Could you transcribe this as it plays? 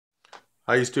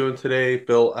How you doing today?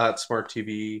 Bill at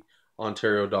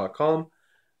smarttvontario.com,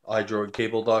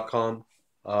 idroidcable.com.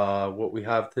 What we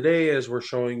have today is we're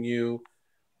showing you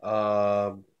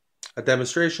uh, a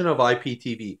demonstration of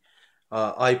IPTV.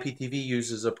 IPTV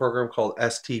uses a program called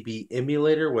STB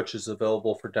Emulator, which is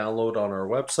available for download on our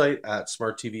website at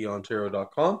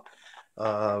smarttvontario.com.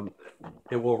 Um,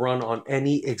 it will run on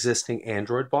any existing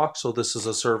Android box. So this is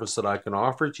a service that I can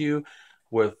offer to you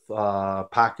with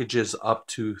packages up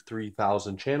to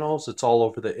 3,000 channels. It's all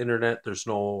over the internet. There's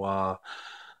no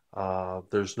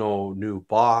new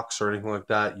box or anything like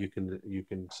that. You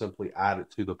can simply add it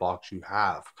to the box you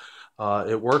have.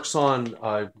 It works on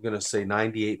I'm gonna say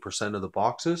 98% of the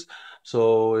boxes.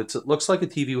 So it looks like a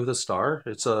TV with a star.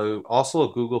 It's also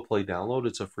a Google Play download.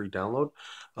 It's a free download.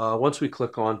 Once we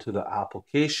click onto the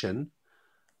application,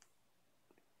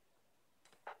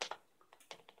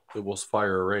 it will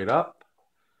fire right up.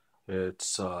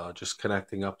 It's just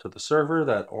connecting up to the server.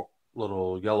 That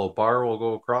little yellow bar will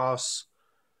go across.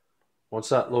 Once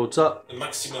that loads up, The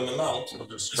maximum amount I'll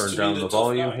just is turn down the 3 of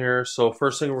volume 9. here. So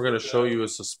first thing we're going to show you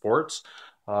is the sports.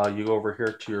 You go over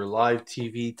here to your live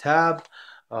TV tab.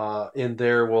 In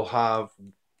there we'll have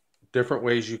different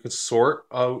ways you can sort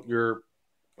out your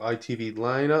ITV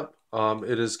lineup.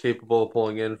 It is capable of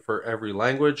pulling in for every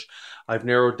language. I've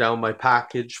narrowed down my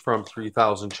package from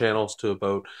 3,000 channels to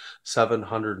about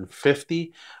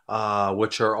 750,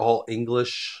 which are all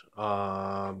English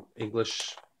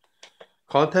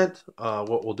content.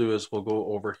 What we'll do is we'll go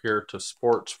over here to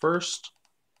sports first.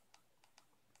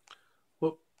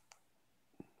 Whoop.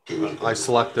 I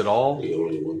selected all. We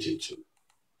only wanted to.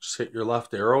 Just hit your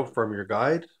left arrow from your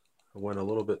guide. I went a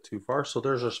little bit too far. So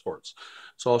there's our sports.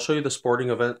 So I'll show you the sporting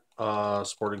event,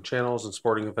 sporting channels and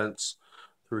sporting events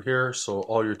through here. So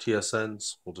all your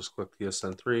TSNs, we'll just click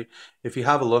TSN3. If you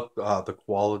have a look, the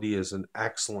quality is an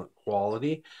excellent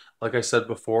quality. Like I said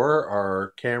before,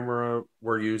 our camera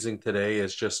we're using today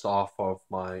is just off of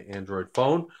my Android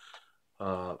phone.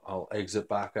 I'll exit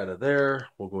back out of there.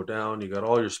 We'll go down. You got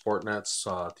all your sport nets,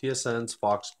 TSNs,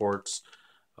 Fox Sports,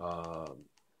 uh,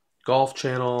 Golf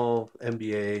Channel,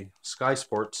 NBA, Sky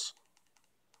Sports.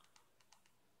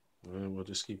 And we'll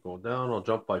just keep going down. I'll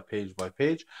jump by page.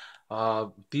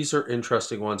 These are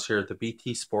interesting ones here. The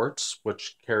BT Sports,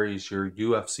 which carries your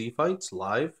UFC fights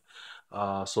live.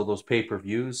 So those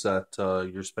pay-per-views that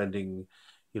you're spending,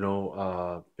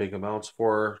 big amounts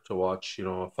for to watch,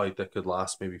 a fight that could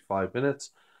last maybe 5 minutes,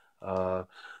 uh,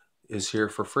 is here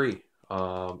for free.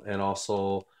 And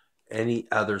also any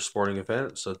other sporting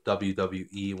event, so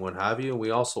WWE, what have you. And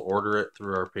we also order it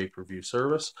through our pay-per-view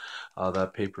service.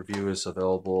 That pay-per-view is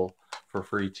available for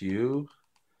free to you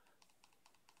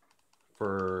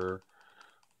for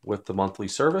with the monthly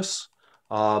service.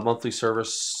 Monthly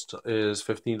service is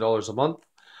 $15 a month.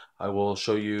 I will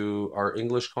show you our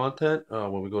English content.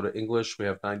 When we go to English, we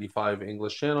have 95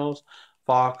 English channels.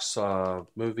 Fox,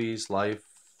 Movies, Life,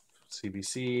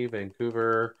 CBC,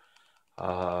 Vancouver,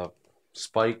 uh,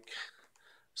 Spike.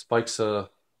 Spike's a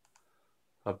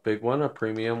big one, a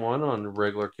premium one on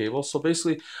regular cable. So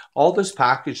basically, all this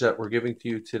package that we're giving to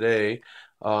you today,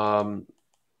 um,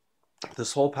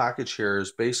 this whole package here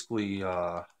is basically,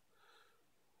 we'll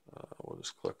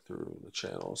just click through the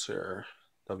channels here.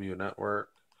 W Network,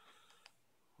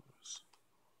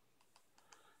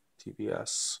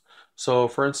 TBS. So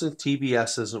for instance,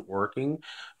 TBS isn't working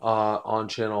on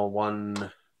channel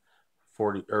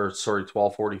 140, or sorry,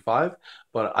 1245,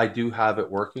 but I do have it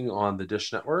working on the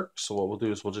Dish Network. So what we'll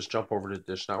do is we'll just jump over to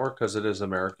Dish Network because it is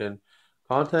American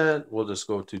content. We'll just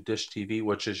go to Dish TV,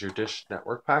 which is your Dish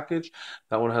Network package.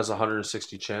 That one has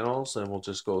 160 channels, and we'll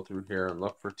just go through here and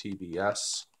look for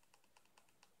TBS.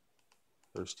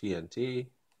 There's TNT,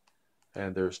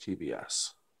 and there's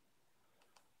TBS.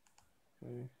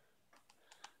 Okay.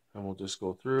 And we'll just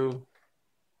go through.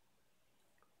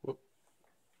 Whoop.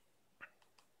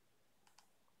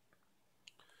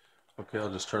 Okay,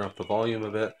 I'll just turn up the volume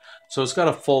a bit. So it's got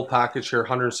a full package here,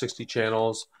 160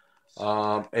 channels.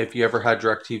 If you ever had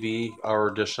DirecTV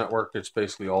or Dish Network, it's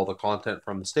basically all the content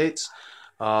from the States.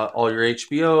 All your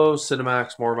HBO,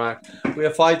 Cinemax, Mormac. We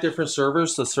have 5 different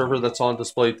servers. The server that's on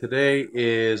display today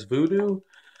is Voodoo.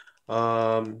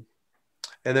 Um,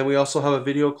 and then we also have a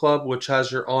video club, which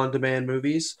has your on-demand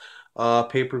movies,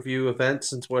 pay-per-view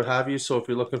events, and what have you. So if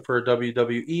you're looking for a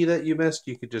WWE that you missed,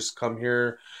 you could just come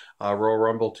here. Royal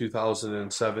Rumble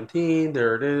 2017.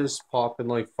 There it is, popping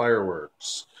like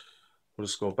fireworks. We'll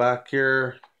just go back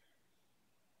here.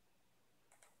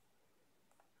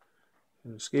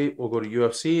 Escape. We'll go to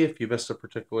UFC. If you missed a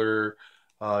particular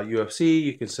UFC,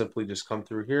 you can simply just come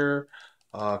through here.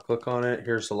 Click on it.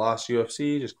 Here's the last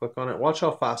UFC. Just click on it. Watch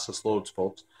how fast this loads,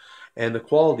 folks. And the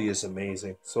quality is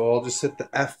amazing. So I'll just hit the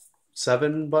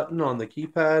F7 button on the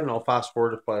keypad and I'll fast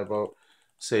forward it by about,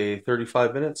 say,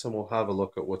 35 minutes and we'll have a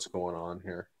look at what's going on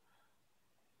here.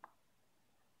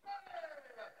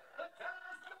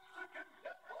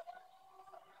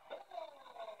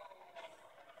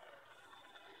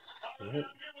 Right.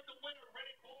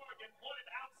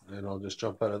 And I'll just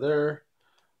jump out of there.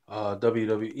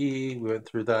 WWE, we went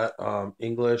through that.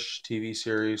 English TV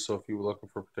series. So if you were looking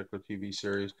for a particular TV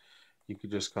series, you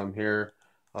could just come here.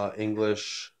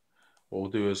 English. What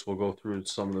we'll do is we'll go through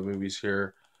some of the movies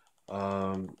here.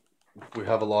 Um, we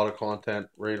have a lot of content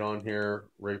right on here,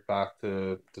 right back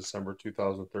to December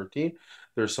 2013.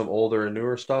 There's some older and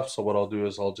newer stuff. So what I'll do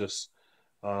is I'll just,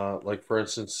 like for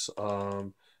instance,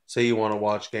 say you want to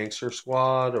watch Gangster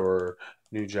Squad or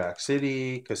New Jack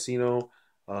City, Casino.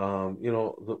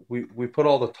 We put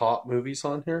all the top movies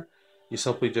on here. You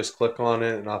simply just click on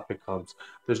it and up it comes.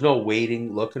 There's no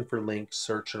waiting, looking for links,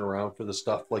 searching around for the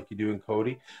stuff like you do in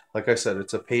Kodi. Like I said,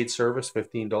 it's a paid service,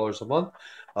 $15 a month.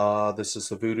 This is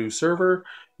the Voodoo server.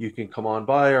 You can come on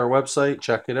by our website,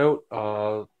 check it out.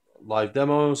 Live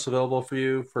demos available for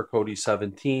you for Kodi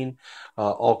 17.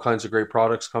 All kinds of great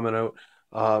products coming out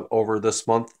over this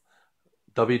month.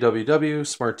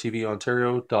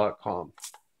 www.smarttvontario.com.